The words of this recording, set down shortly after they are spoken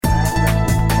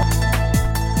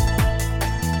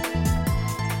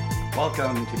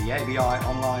welcome to the ABi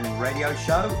Online Radio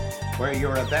Show, where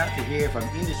you're about to hear from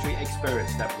industry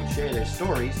experts that will share their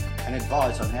stories and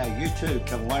advice on how you too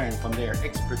can learn from their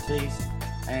expertise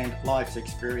and life's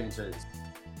experiences.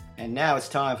 And now it's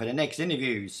time for the next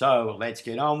interview, so let's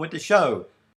get on with the show.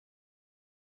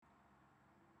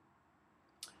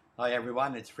 Hi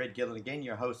everyone, it's Fred Gillen again,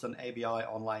 your host on ABi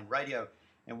Online Radio.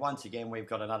 And once again, we've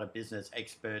got another business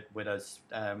expert with us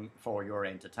for your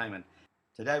entertainment.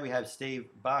 Today we have Steve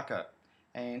Barker.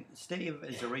 And Steve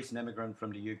is a recent immigrant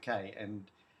from the UK and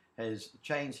has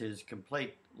changed his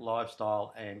complete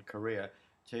lifestyle and career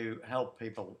to help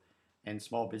people and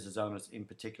small business owners in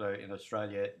particular in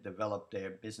Australia develop their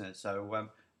business. So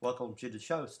welcome to the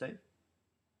show, Steve.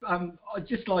 I'd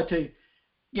just like to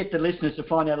get the listeners to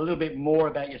find out a little bit more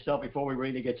about yourself before we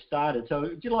really get started. So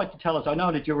would you like to tell us, I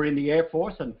know that you were in the Air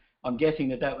Force, and I'm guessing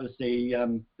that was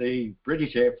the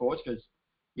British Air Force, because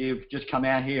you've just come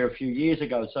out here a few years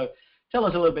ago. So tell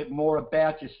us a little bit more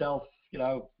about yourself, you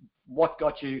know, what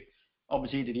got you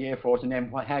obviously to the Air Force, and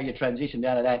then how you transitioned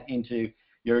out of that into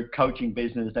your coaching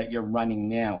business that you're running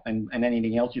now, and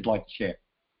anything else you'd like to share.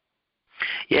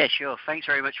 Yeah, sure. Thanks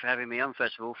very much for having me on,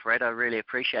 first of all, Fred. I really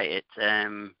appreciate it.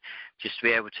 Just to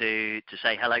be able to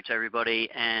say hello to everybody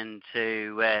and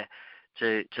to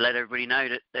let everybody know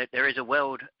that there is a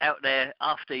world out there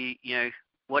after, you know,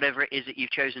 whatever it is that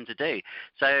you've chosen to do.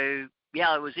 So, yeah,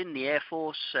 I was in the Air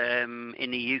Force, in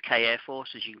the UK Air Force,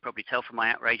 as you can probably tell from my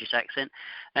outrageous accent.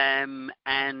 I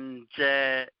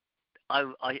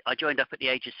joined up at the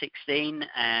age of 16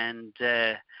 and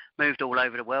moved all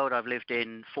over the world. I've lived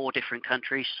in 4 different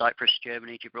countries: Cyprus,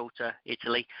 Germany, Gibraltar,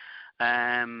 Italy,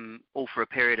 all for a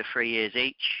period of 3 years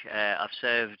each. I've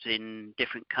served in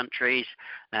different countries,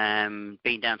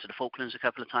 been down to the Falklands a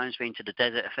couple of times, been to the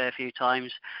desert a fair few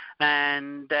times,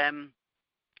 and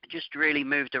just really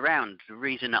moved around. The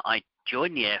reason that I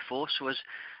joined the Air Force was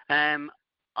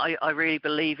I really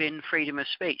believe in freedom of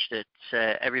speech,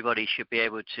 that everybody should be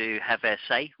able to have their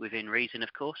say, within reason,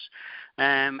 of course,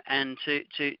 and to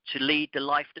lead the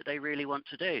life that they really want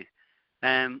to do.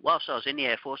 Whilst I was in the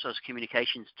Air Force, I was a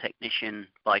communications technician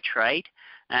by trade,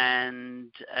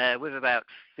 and with about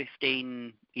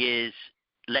 15 years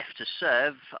left to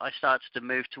serve, I started to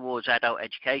move towards adult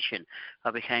education.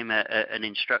 I became an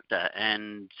instructor,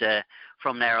 and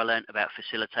from there I learned about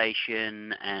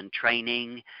facilitation and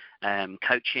training,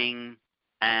 coaching,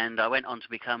 and I went on to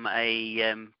become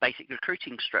a basic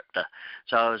recruiting instructor.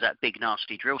 So I was that big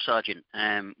nasty drill sergeant,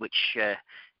 which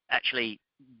actually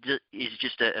is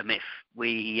just a myth.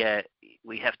 We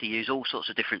have to use all sorts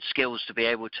of different skills to be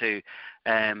able to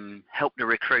help the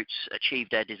recruits achieve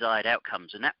their desired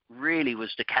outcomes, and that really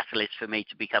was the catalyst for me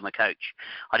to become a coach.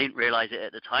 I didn't realize it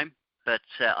at the time, but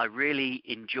I really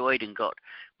enjoyed and got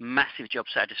massive job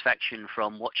satisfaction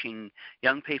from watching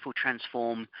young people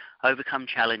transform, overcome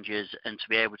challenges, and to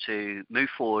be able to move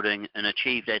forward and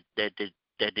achieve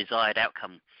their desired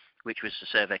outcome, which was to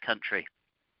serve their country.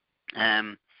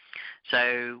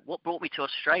 So what brought me to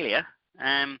Australia?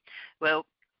 Well,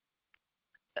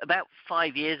 about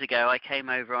 5 years ago, I came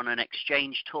over on an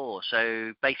exchange tour.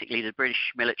 So basically, the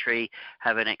British military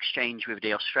have an exchange with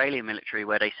the Australian military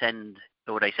where they send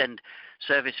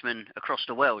servicemen across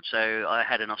the world. So I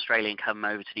had an Australian come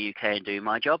over to the UK and do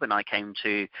my job, and I came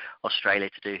to Australia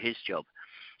to do his job.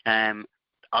 I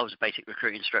was a basic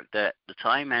recruit instructor at the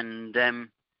time, and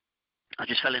I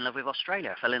just fell in love with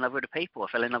Australia. I fell in love with the people. I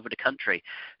fell in love with the country.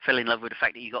 I fell in love with the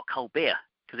fact that you got cold beer,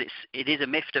 because it is a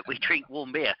myth that we drink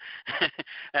warm beer.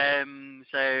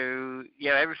 So,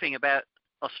 yeah, everything about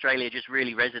Australia just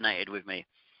really resonated with me.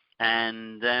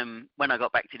 And when I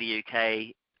got back to the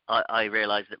UK, I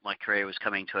realised that my career was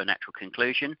coming to a natural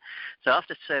conclusion. So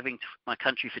after serving my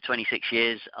country for 26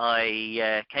 years,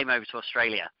 I came over to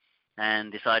Australia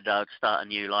and decided I would start a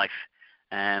new life.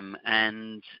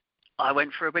 And I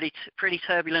went for a pretty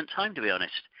turbulent time, to be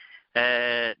honest.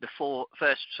 The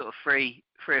first sort of three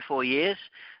or 4 years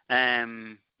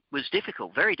was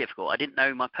difficult, very difficult. I didn't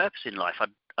know my purpose in life.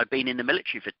 I'd been in the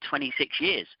military for 26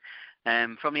 years,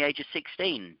 from the age of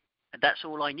 16. That's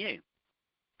all I knew.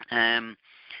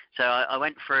 So I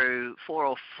went through 4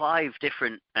 or 5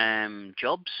 different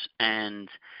jobs and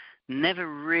never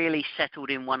really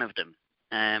settled in one of them.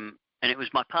 And it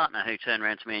was my partner who turned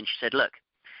around to me and she said, look,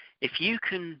 if you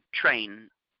can train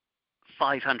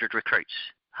 500 recruits,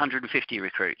 150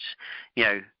 recruits,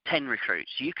 10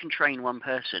 recruits, you can train one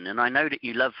person. And I know that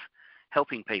you love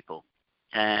helping people.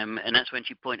 And that's when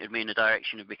she pointed me in the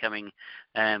direction of becoming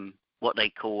what they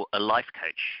call a life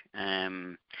coach,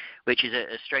 which is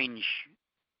a strange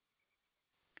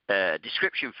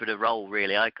description for the role,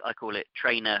 really. I call it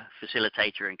trainer,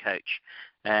 facilitator, and coach.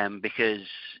 because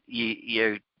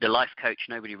the life coach,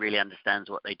 nobody really understands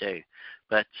what they do.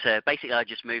 But basically, I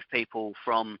just move people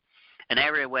from an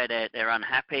area where they're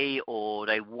unhappy or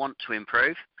they want to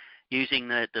improve, using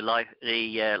the life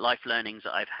learnings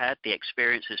that I've had, the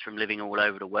experiences from living all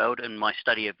over the world, and my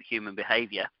study of human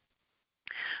behavior.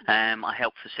 I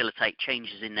help facilitate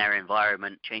changes in their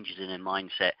environment, changes in their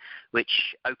mindset,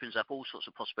 which opens up all sorts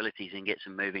of possibilities and gets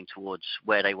them moving towards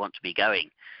where they want to be going.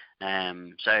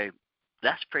 So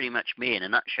that's pretty much me in a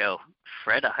nutshell.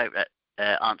 Fred, I hope that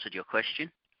answered your question.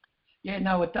 Yeah,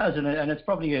 no, it does, and it's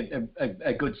probably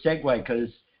a good segue, because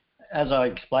as I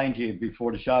explained to you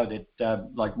before the show, that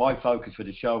like my focus for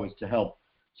the show is to help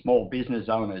small business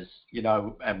owners, get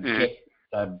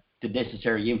the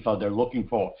necessary info they're looking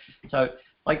for. So,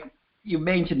 like you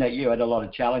mentioned that you had a lot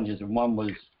of challenges, and one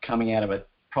was coming out of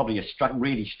probably a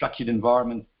really structured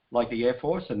environment like the Air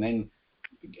Force, and then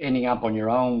ending up on your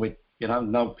own with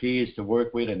no peers to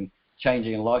work with and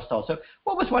changing a lifestyle. So,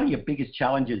 what was one of your biggest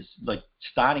challenges, like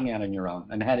starting out on your own,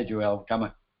 and how did you overcome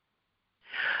it?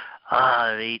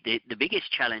 The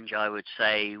biggest challenge, I would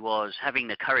say, was having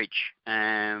the courage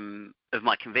of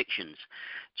my convictions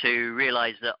to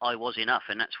realize that I was enough,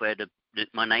 and that's where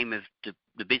my name of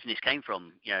the business came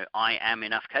from. I am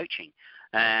enough coaching.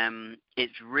 It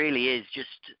really is just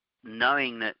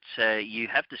knowing that you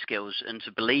have the skills and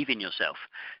to believe in yourself,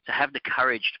 to have the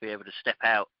courage to be able to step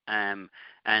out and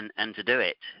to do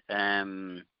it. I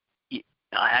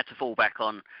had to fall back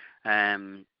on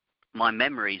my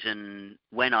memories, and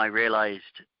when I realized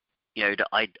that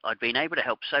I'd been able to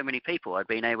help so many people, I'd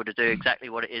been able to do exactly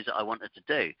what it is that I wanted to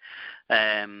do,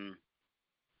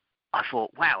 I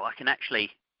thought, wow, I can actually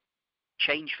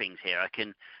change things here. I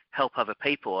can help other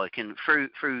people. I can, through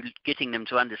getting them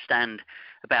to understand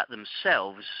about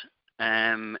themselves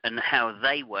and how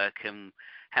they work and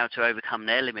how to overcome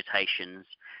their limitations,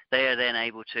 they are then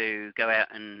able to go out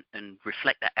and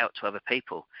reflect that out to other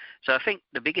people. So I think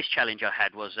the biggest challenge I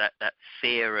had was that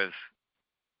fear of,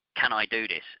 can I do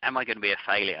this? Am I going to be a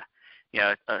failure?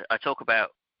 I talk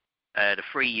about the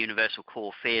 3 universal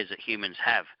core fears that humans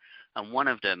have, and one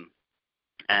of them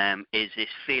is this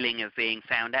feeling of being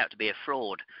found out, to be a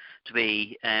fraud, to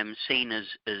be seen as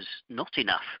not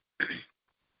enough.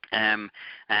 That's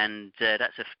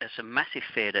a massive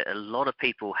fear that a lot of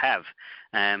people have,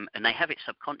 and they have it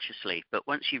subconsciously. But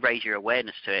once you raise your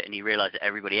awareness to it and you realize that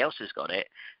everybody else has got it,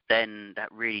 then that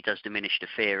really does diminish the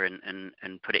fear and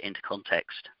put it into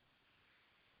context.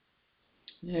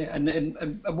 Yeah,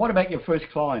 and what about your first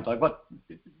client? Like, what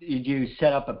did you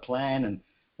set up a plan, and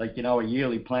a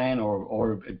yearly plan,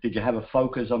 or did you have a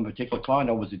focus on a particular client,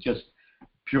 or was it just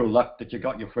pure luck that you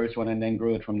got your first one and then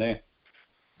grew it from there?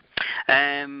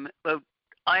 Well,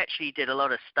 I actually did a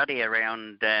lot of study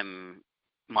around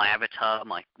my avatar,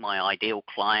 my ideal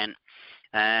client,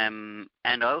 and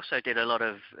I also did a lot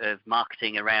of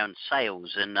marketing around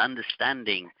sales and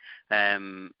understanding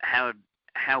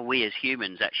how we as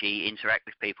humans actually interact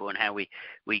with people and how we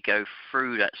go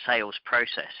through that sales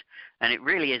process. And it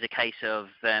really is a case of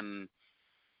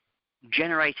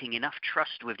generating enough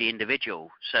trust with the individual.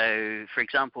 So, for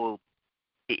example,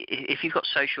 if you've got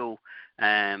social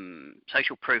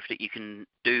proof that you can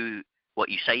do what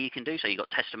you say you can do, so you've got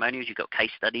testimonials, you've got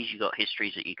case studies, you've got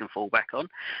histories that you can fall back on,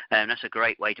 that's a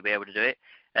great way to be able to do it.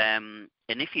 And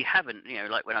if you haven't,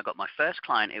 like when I got my first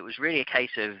client, it was really a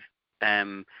case of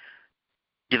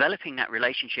developing that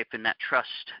relationship and that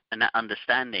trust and that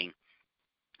understanding,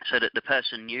 so that the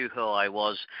person knew who I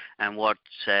was and what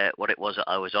it was that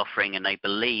I was offering, and they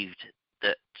believed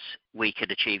that we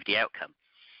could achieve the outcome.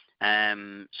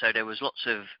 So there was lots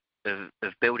of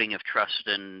building of trust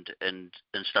and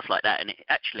stuff like that, and it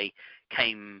actually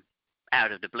came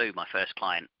out of the blue. My first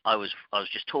client, I was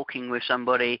just talking with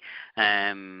somebody.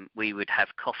 We would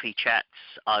have coffee chats.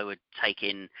 I would take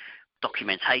in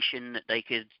documentation that they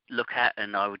could look at,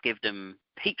 and I would give them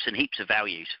heaps and heaps of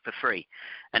values for free.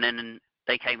 And then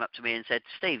they came up to me and said,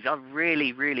 Steve, I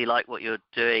really, really like what you're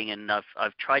doing, and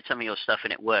I've tried some of your stuff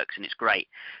and it works and it's great.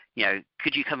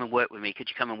 Could you come and work with me? Could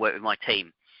you come and work with my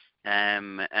team?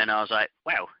 And I was like,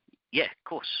 wow, yeah, of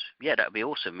course. Yeah, that would be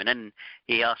awesome. And then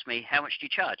he asked me, how much do you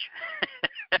charge?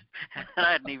 And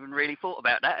I hadn't even really thought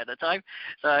about that at the time.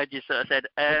 So I just sort of said,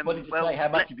 what did you say? How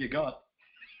much have you got?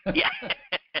 Yeah.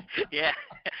 Yeah.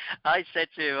 I said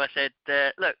to him,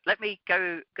 look, let me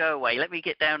go away. Let me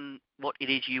get down what it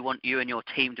is you want you and your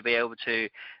team to be able to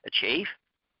achieve.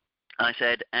 I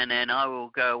said, and then I will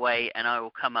go away and I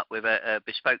will come up with a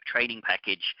bespoke training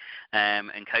package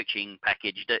and coaching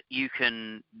package that you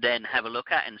can then have a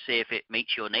look at and see if it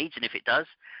meets your needs. And if it does,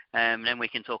 then we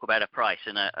can talk about a price.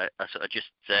 And I sort of just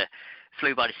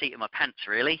flew by the seat of my pants,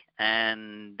 really,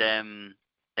 and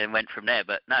went from there.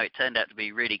 But no, it turned out to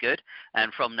be really good.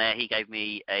 And from there, he gave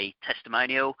me a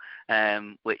testimonial,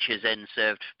 which has then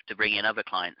served to bring in other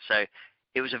clients. So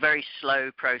it was a very slow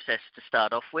process to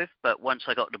start off with, but once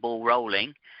I got the ball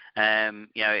rolling,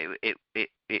 it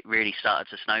really started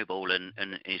to snowball and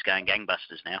is going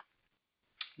gangbusters now.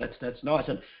 That's nice.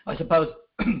 And I suppose,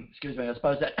 excuse me, I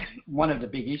suppose that one of the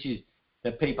big issues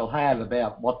that people have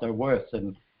about what they're worth,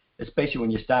 and especially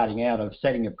when you're starting out, of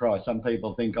setting a price. Some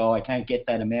people think, oh, I can't get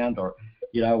that amount, or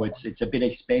it's a bit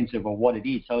expensive, or what it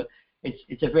is. So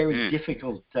it's a very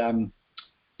difficult thing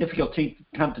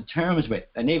to come to terms with.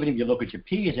 And even if you look at your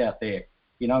peers out there,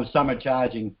 some are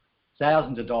charging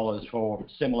thousands of dollars for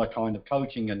similar kind of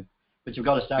coaching, but you've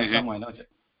got to start somewhere, don't you?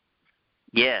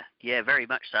 Yeah, very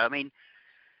much so. I mean,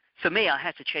 for me, I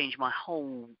had to change my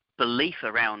whole belief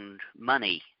around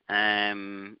money.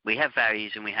 We have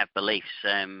values and we have beliefs.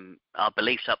 Our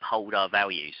beliefs uphold our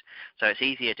values. So it's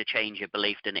easier to change your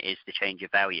belief than it is to change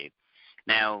your value.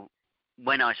 Now,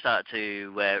 when I started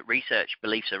to research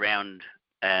beliefs around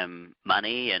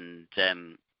money and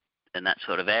that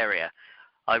sort of area,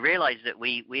 I realized that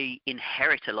we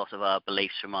inherit a lot of our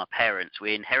beliefs from our parents.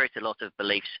 We inherit a lot of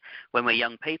beliefs when we're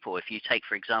young people. If you take,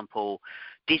 for example,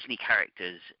 Disney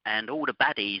characters, and all the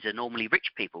baddies are normally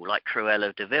rich people, like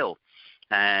Cruella de Vil.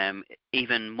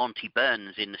 Even Monty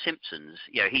Burns in The Simpsons,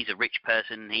 he's a rich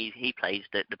person. He plays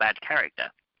the bad character.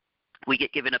 We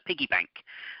get given a piggy bank,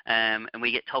 and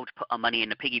we get told to put our money in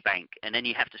the piggy bank, and then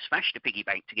you have to smash the piggy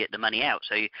bank to get the money out.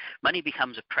 So money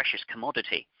becomes a precious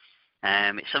commodity.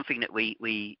 It's something that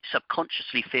we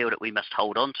subconsciously feel that we must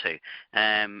hold on to.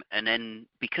 And then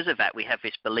because of that, we have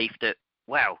this belief that,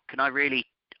 wow, can I really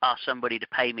ask somebody to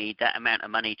pay me that amount of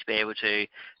money to be able to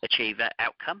achieve that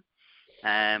outcome?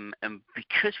 And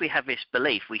because we have this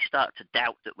belief, we start to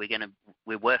doubt that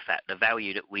we're worth that. The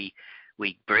value that we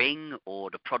bring,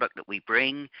 or the product that we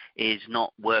bring, is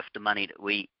not worth the money that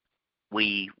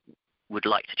we would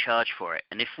like to charge for it.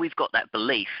 And if we've got that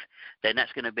belief, then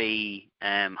that's going to be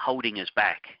holding us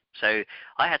back. So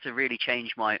I had to really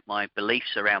change my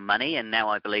beliefs around money, and now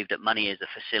I believe that money is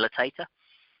a facilitator.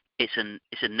 It's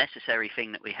a necessary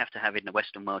thing that we have to have in the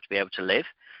Western world to be able to live.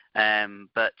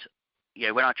 But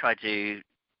when I try to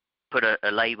put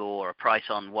a label or a price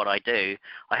on what I do,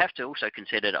 I have to also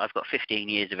consider that I've got 15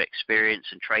 years of experience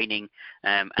and training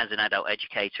as an adult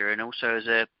educator, and also as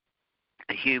a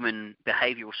human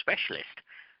behavioral specialist.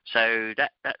 So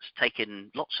that's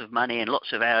taken lots of money and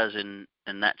lots of hours and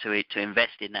that to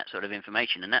invest in that sort of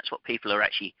information. And that's what people are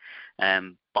actually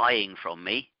buying from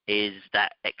me, is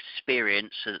that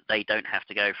experience, so that they don't have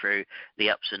to go through the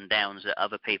ups and downs that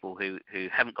other people who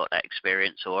haven't got that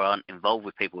experience or aren't involved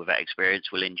with people with that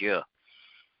experience will endure.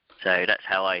 So that's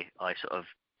how I sort of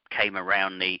came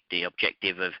around the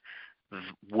objective of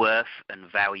worth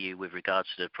and value with regards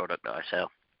to the product that I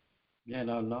sell. Yeah,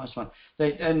 no, nice one.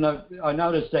 And I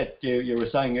noticed that you were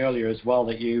saying earlier as well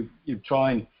that you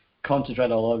try and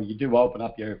concentrate, although you do open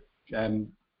up your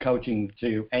coaching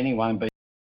to anyone. But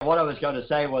what I was going to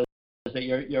say was that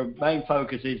your main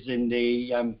focus is in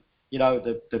the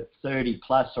 30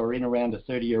 plus or in around the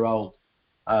 30-year-old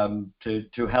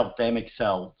to help them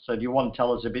excel. So do you want to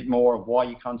tell us a bit more of why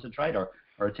you concentrate or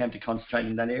attempt to concentrate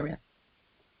in that area?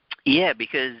 Yeah,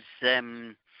 because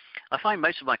I find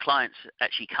most of my clients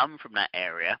actually come from that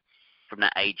area, from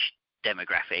that age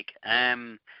demographic,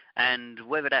 and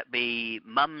whether that be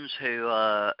mums who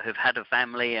have had a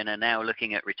family and are now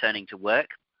looking at returning to work,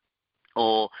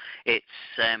 or it's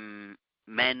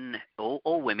men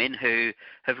or women who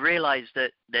have realized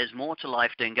that there's more to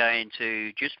life than going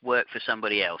to just work for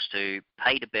somebody else to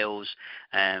pay the bills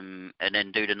and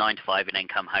then do the 9 to 5 and then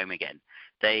come home again.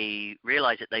 They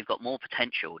realize that they've got more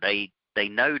potential. They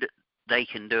know that they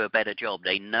can do a better job.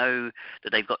 They know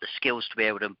that they've got the skills to be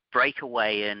able to break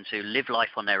away and to live life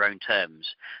on their own terms,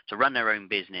 to run their own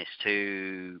business,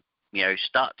 to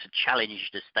start to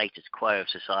challenge the status quo of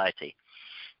society.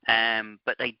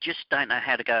 But they just don't know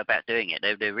how to go about doing it.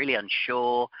 They're really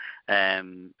unsure.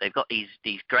 They've got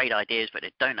these great ideas, but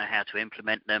they don't know how to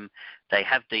implement them. They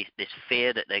have this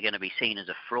fear that they're going to be seen as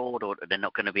a fraud, or that they're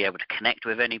not going to be able to connect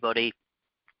with anybody.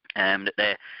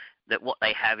 That what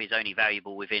they have is only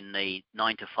valuable within the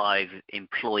 9 to 5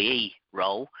 employee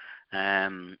role,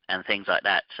 and things like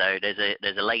that. So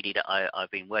there's a lady that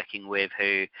I've been working with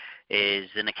who is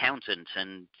an accountant,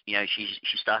 and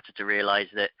she started to realize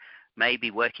that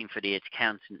maybe working for the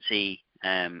accountancy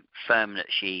firm that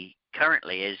she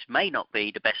currently may not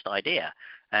be the best idea.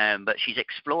 But she's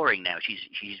exploring now. She's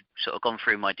sort of gone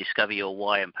through my Discover Your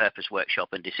Why and Purpose workshop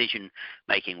and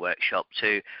decision-making workshop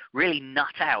to really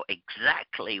nut out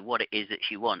exactly what it is that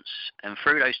she wants. And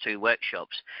through those 2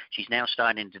 workshops, she's now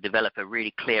starting to develop a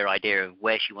really clear idea of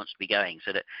where she wants to be going,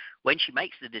 so that when she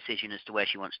makes the decision as to where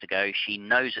she wants to go, she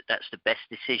knows that that's the best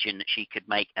decision that she could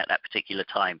make at that particular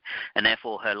time. And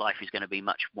therefore, her life is going to be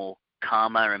much more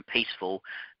calmer and peaceful,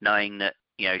 knowing that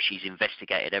she's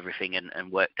investigated everything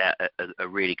and worked out a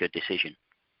really good decision.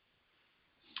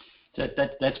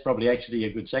 That's probably actually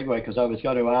a good segue, because I was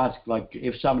going to ask, like,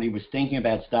 if somebody was thinking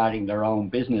about starting their own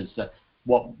business,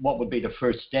 what would be the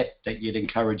first step that you'd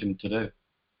encourage them to do?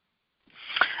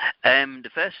 The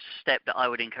first step that I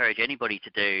would encourage anybody to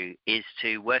do is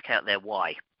to work out their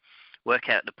why, work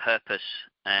out the purpose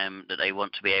that they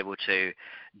want to be able to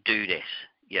do this.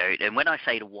 And when I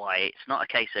say the why, it's not a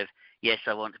case of, yes,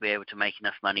 I want to be able to make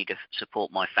enough money to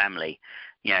support my family.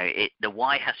 The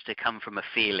why has to come from a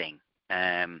feeling.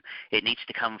 It needs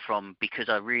to come from, because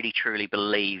I really truly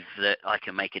believe that I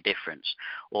can make a difference,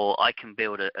 or I can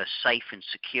build a safe and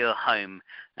secure home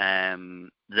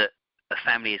that a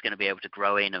family is going to be able to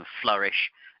grow in and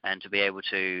flourish and to be able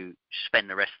to spend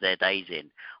the rest of their days in.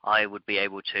 I would be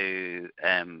able to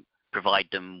provide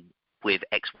them with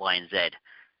X, Y, and Z.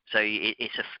 So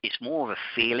it's more of a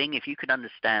feeling. If you could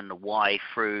understand the why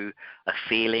through a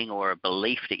feeling or a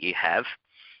belief that you have,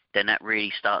 then that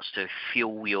really starts to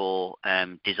fuel your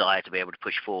desire to be able to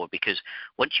push forward. Because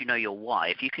once you know your why,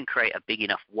 if you can create a big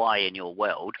enough why in your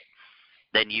world,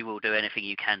 then you will do anything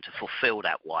you can to fulfill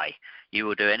that why. You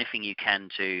will do anything you can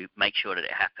to make sure that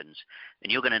it happens.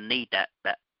 And you're going to need that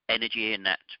energy and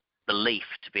that belief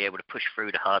to be able to push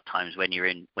through the hard times when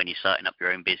you're starting up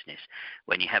your own business,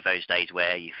 when you have those days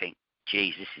where you think,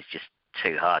 geez, this is just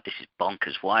too hard, this is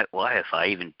bonkers, why have I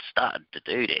even started to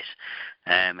do this?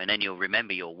 And then you'll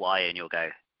remember your why and you'll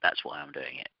go, that's why I'm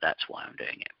doing it.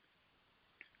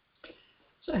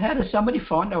 So how does somebody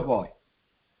find their why?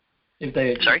 If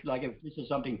this is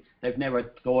something they've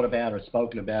never thought about or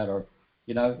spoken about, or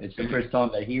it's the first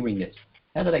time they're hearing this,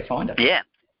 how do they find it? Yeah.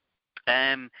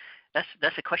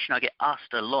 That's a question I get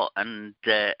asked a lot, and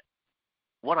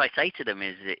what I say to them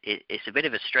is it's a bit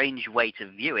of a strange way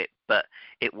to view it, but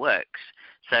it works.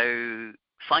 So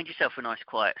find yourself a nice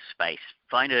quiet space.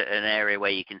 Find an area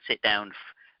where you can sit down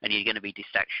and you're going to be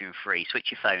distraction-free.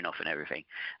 Switch your phone off and everything.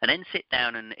 And then sit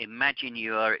down and imagine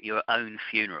your own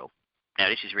funeral. Now,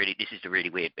 this is the really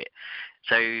weird bit.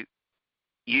 So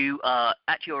you are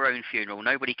at your own funeral.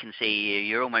 Nobody can see you.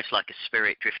 You're almost like a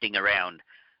spirit drifting around.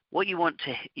 What you want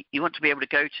to be able to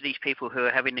go to these people who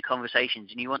are having the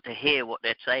conversations, and you want to hear what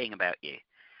they're saying about you.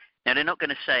 Now, they're not going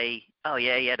to say, oh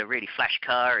yeah, he had a really flash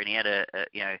car and he had a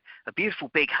beautiful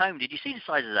big home. Did you see the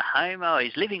size of the home? Oh,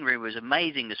 his living room was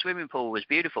amazing. The swimming pool was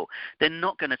beautiful. They're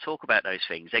not going to talk about those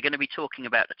things. They're going to be talking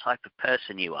about the type of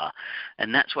person you are,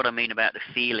 and that's what I mean about the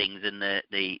feelings and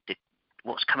the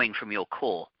what's coming from your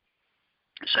core.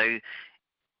 So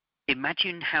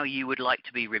imagine how you would like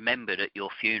to be remembered at your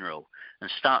funeral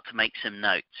and start to make some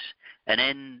notes. And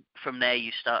then from there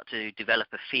you start to develop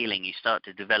a feeling, you start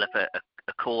to develop a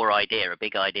core idea, a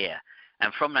big idea.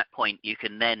 And from that point you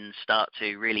can then start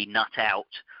to really nut out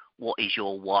what is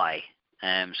your why.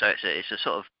 So it's a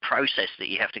sort of process that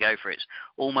you have to go through. It's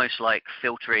almost like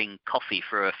filtering coffee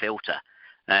through a filter.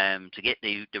 To get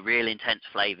the real intense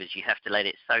flavours, you have to let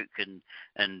it soak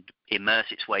and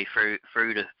immerse its way through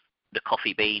the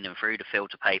coffee bean and through the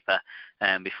filter paper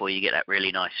before you get that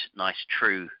really nice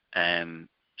true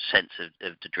sense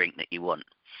of the drink that you want.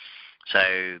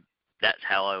 So that's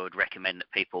how I would recommend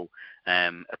that people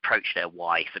approach their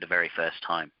why for the very first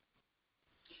time.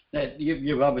 Now,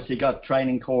 you've obviously got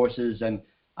training courses and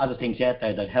other things out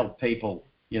there that help people,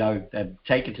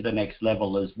 take it to the next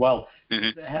level as well.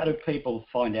 Mm-hmm. How do people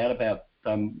find out about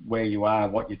where you are,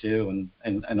 what you do,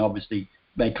 and obviously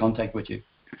make contact with you?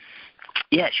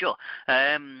 Yeah, sure.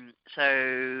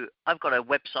 So I've got a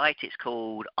website. It's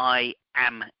called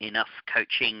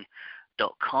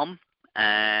IamEnoughCoaching.com.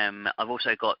 I've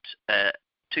also got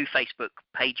 2 Facebook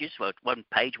pages, well, one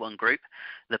page, one group.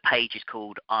 The page is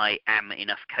called I Am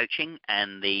Enough Coaching,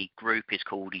 and the group is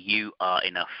called You Are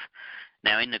Enough.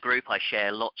 Now, in the group, I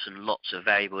share lots and lots of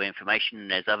valuable information.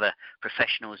 There's other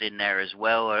professionals in there as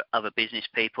well, other business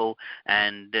people,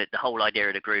 and the whole idea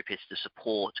of the group is to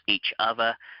support each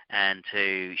other and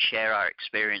to share our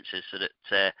experiences so that,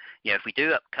 if we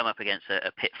do come up against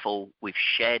a pitfall, we've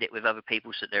shared it with other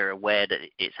people so they're aware that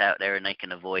it's out there and they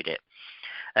can avoid it.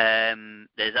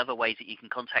 There's other ways that you can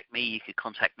contact me. You could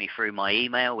contact me through my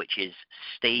email, which is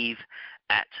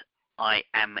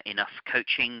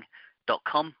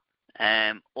steve@IamEnoughCoaching.com.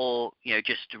 or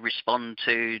just to respond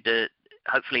to the.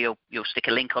 Hopefully you'll stick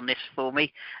a link on this for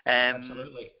me.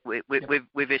 Absolutely.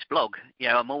 With this blog,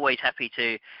 I'm always happy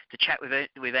to chat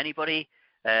with anybody.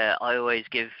 I always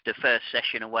give the first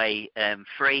session away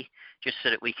free, just so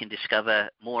that we can discover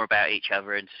more about each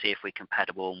other and see if we're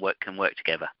compatible and can work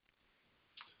together.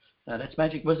 That's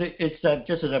magic. It's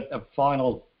just as a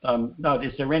final note,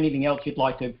 is there anything else you'd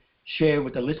like to share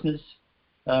with the listeners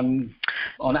on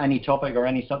any topic or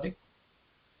any subject?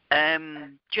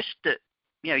 Just that,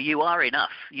 you are enough.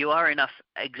 You are enough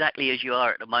exactly as you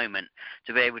are at the moment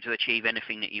to be able to achieve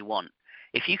anything that you want.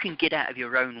 If you can get out of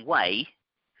your own way,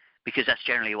 because that's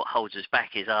generally what holds us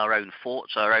back, is our own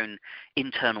thoughts, our own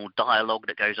internal dialogue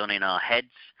that goes on in our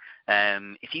heads.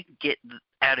 If you can get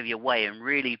out of your way and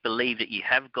really believe that you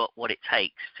have got what it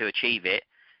takes to achieve it,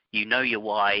 you know your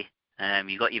why,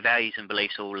 you've got your values and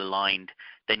beliefs all aligned,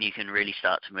 then you can really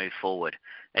start to move forward.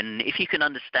 And if you can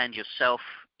understand yourself,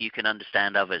 you can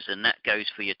understand others, and that goes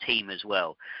for your team as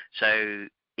well. So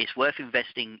it's worth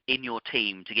investing in your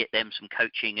team to get them some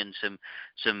coaching and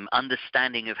some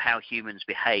understanding of how humans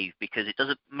behave, because it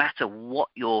doesn't matter what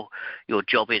your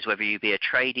job is, whether you be a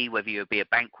tradie, whether you be a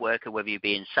bank worker, whether you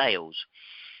be in sales.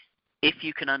 If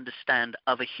you can understand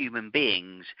other human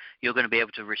beings, you're going to be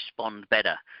able to respond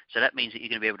better. So that means that you're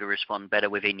going to be able to respond better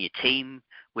within your team,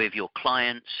 with your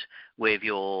clients, with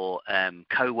your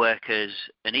co-workers,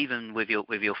 and even with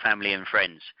your family and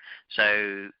friends.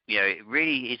 So, it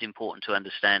really is important to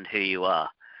understand who you are.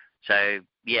 So,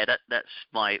 yeah,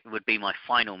 would be my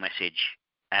final message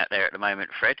out there at the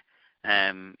moment, Fred.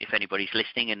 If anybody's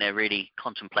listening and they're really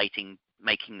contemplating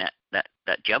making that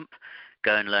jump,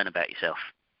 go and learn about yourself.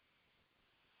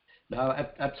 No,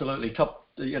 absolutely. Top,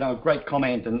 great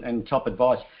comment and top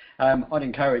advice. I'd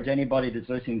encourage anybody that's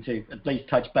listening to at least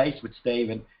touch base with Steve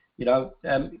and,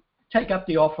 take up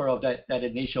the offer of that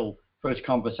initial first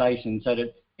conversation, so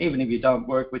that even if you don't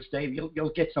work with Steve, you'll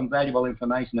get some valuable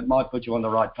information that might put you on the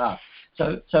right path.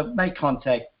 So make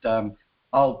contact.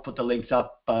 I'll put the links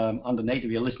up underneath.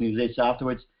 If you're listening to this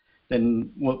afterwards,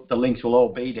 then the links will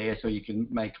all be there so you can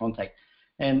make contact.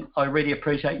 And I really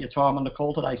appreciate your time on the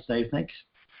call today, Steve. Thanks.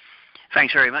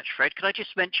 Thanks very much, Fred. Could I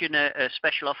just mention a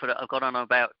special offer that I've got on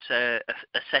about a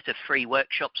set of free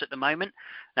workshops at the moment?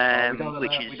 We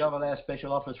don't allow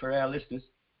special offers for our listeners.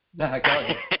 No, go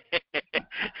ahead.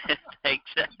 Thanks.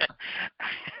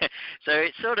 So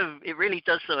it really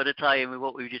does sort of tie in with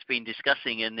what we've just been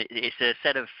discussing, and it's a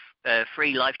set of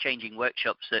free life-changing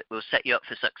workshops that will set you up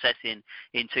for success in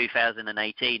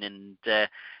 2018, and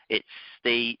it's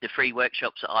the free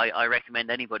workshops that I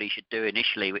recommend anybody should do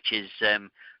initially, which is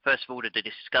first of all, to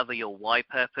discover your why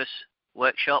purpose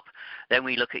workshop. Then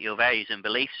we look at your values and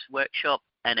beliefs workshop,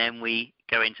 and then we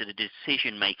go into the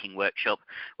decision making workshop,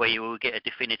 where you will get a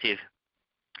definitive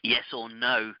yes or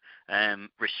no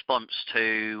response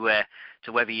to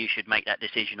whether you should make that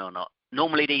decision or not.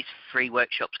 Normally these free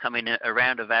workshops come in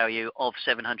around a value of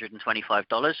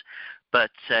 $725,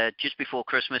 but just before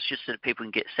Christmas, just so that people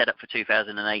can get set up for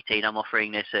 2018, I'm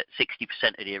offering this at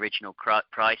 60% of the original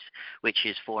price, which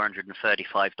is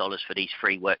 $435 for these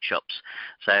free workshops.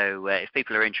 So if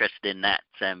people are interested in that,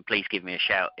 please give me a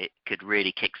shout. It could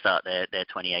really kickstart their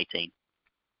 2018.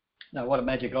 No, what a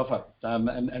magic offer,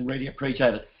 and really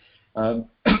appreciate it. I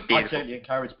certainly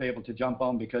encourage people to jump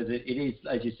on, because it is,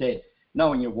 as you said,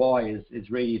 knowing your why is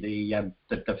really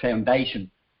the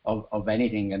foundation of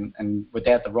anything, and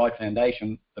without the right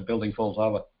foundation, the building falls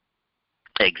over.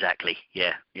 Exactly.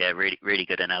 Yeah. Really, really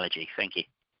good analogy. Thank you.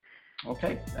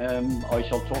 Okay. I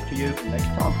shall talk to you next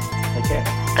time. Take care.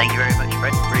 Thank you very much,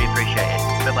 Fred. Really appreciate it.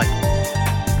 Bye-bye.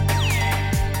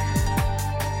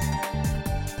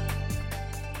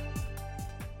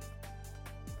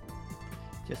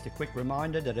 Just a quick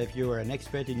reminder that if you are an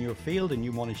expert in your field and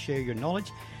you want to share your knowledge,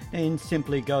 then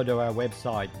simply go to our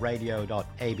website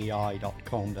radio.abi.com.au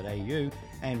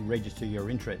and register your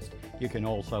interest. You can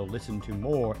also listen to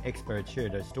more experts share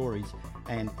their stories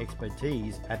and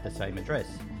expertise at the same address.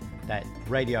 That's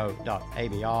radio.abi.com.au.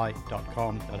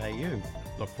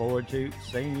 Look forward to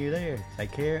seeing you there.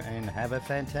 Take care and have a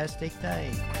fantastic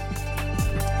day.